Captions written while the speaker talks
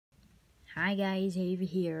Hi guys, Ava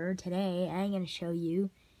here. Today I'm going to show you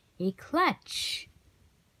a clutch.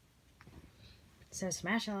 So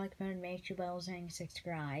smash the like button, make sure bells and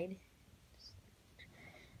subscribe.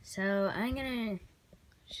 So I'm going to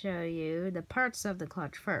show you the parts of the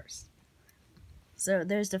clutch first. So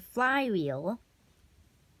there's the flywheel,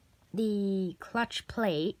 the clutch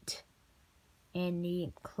plate, and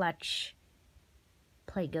the clutch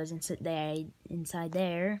plate goes inside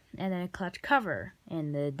there, and then a clutch cover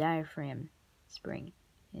and the diaphragm spring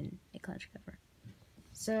in the clutch cover.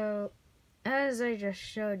 So as I just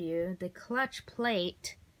showed you, the clutch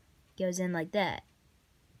plate goes in like that,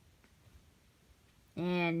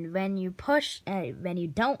 and when you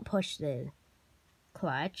don't push the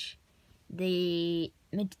clutch, the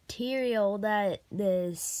material that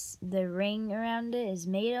the ring around it is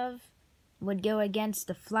made of would go against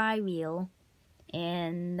the flywheel.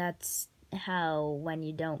 And that's how, when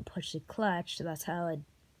you don't push the clutch, that's how it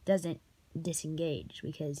doesn't disengage,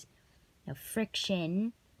 because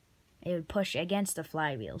friction, it would push against the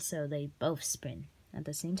flywheel, so they both spin at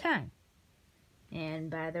the same time.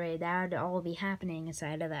 And by the way, that would all be happening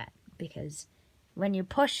inside of that, because when you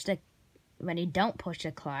don't push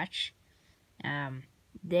the clutch,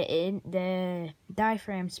 the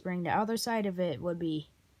diaphragm spring, the other side of it would be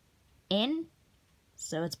in.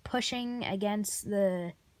 So it's pushing against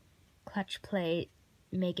the clutch plate,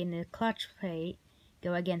 making the clutch plate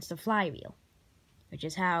go against the flywheel, which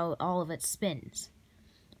is how all of it spins.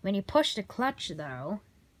 When you push the clutch, though,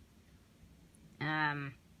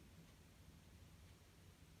 once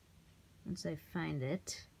I find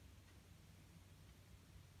it.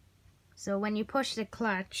 So when you push the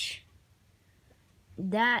clutch,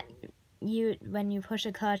 when you push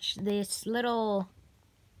the clutch, this little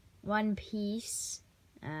one piece.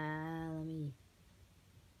 Let me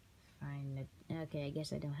find it. Okay, I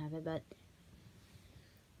guess I don't have it, but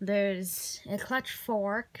there's a clutch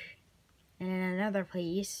fork and another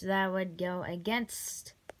piece that would go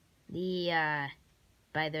against the,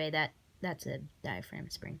 by the way, that's a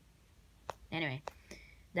diaphragm spring. Anyway,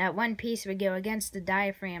 that one piece would go against the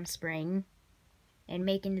diaphragm spring, and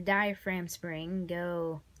making the diaphragm spring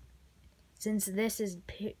go, since this is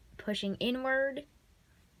pushing inward,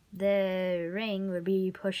 the ring would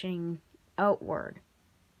be pushing outward.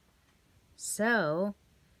 So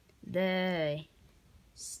the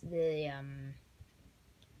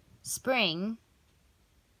spring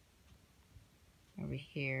over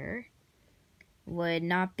here would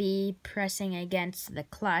not be pressing against the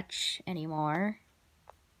clutch anymore.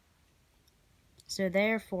 So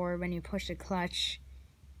therefore, when you push the clutch,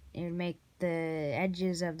 it would make the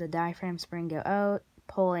edges of the diaphragm spring go out,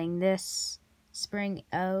 pulling this spring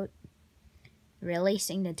out,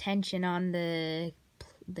 releasing the tension on the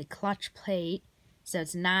clutch plate, so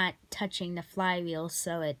it's not touching the flywheel,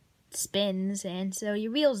 so it spins, and so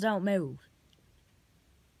your wheels don't move.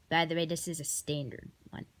 By the way, this is a standard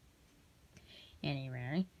one.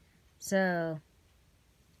 Anyway, so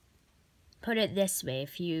put it this way: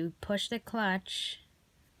 if you push the clutch,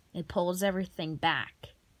 it pulls everything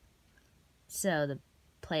back, so the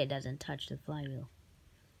plate doesn't touch the flywheel.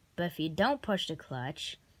 But if you don't push the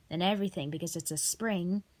clutch, then everything, because it's a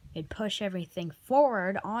spring, it'd push everything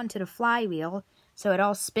forward onto the flywheel, so it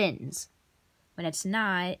all spins. When it's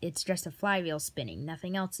not, it's just a flywheel spinning.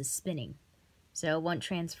 Nothing else is spinning. So it won't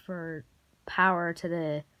transfer power to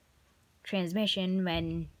the transmission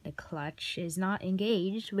when the clutch is not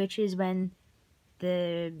engaged, which is when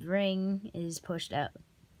the ring is pushed out.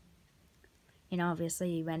 And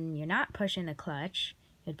obviously, when you're not pushing the clutch,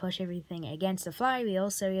 it'd push everything against the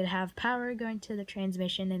flywheel, so you'd have power going to the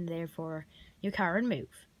transmission, and therefore your car would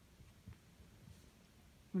move.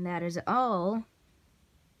 And that is all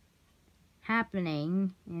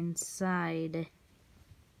happening inside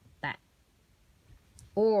that.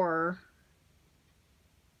 Or,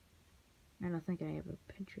 I don't think I have a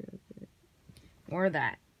picture of it. Or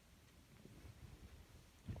that.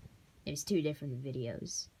 There's two different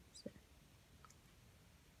videos.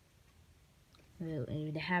 It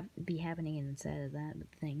would be happening inside of that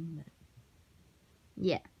thing, but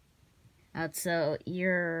yeah. So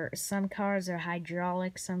some cars are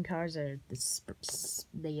hydraulic, some cars are the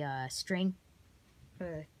string for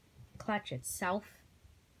the clutch itself.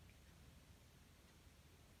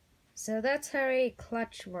 So that's how a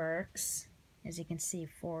clutch works. As you can see,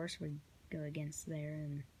 force would go against there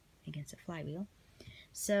and against the flywheel.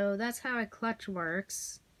 So that's how a clutch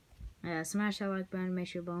works. Smash that like button, make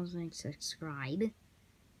sure bones and subscribe.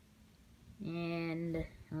 And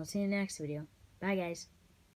I'll see you in the next video. Bye, guys.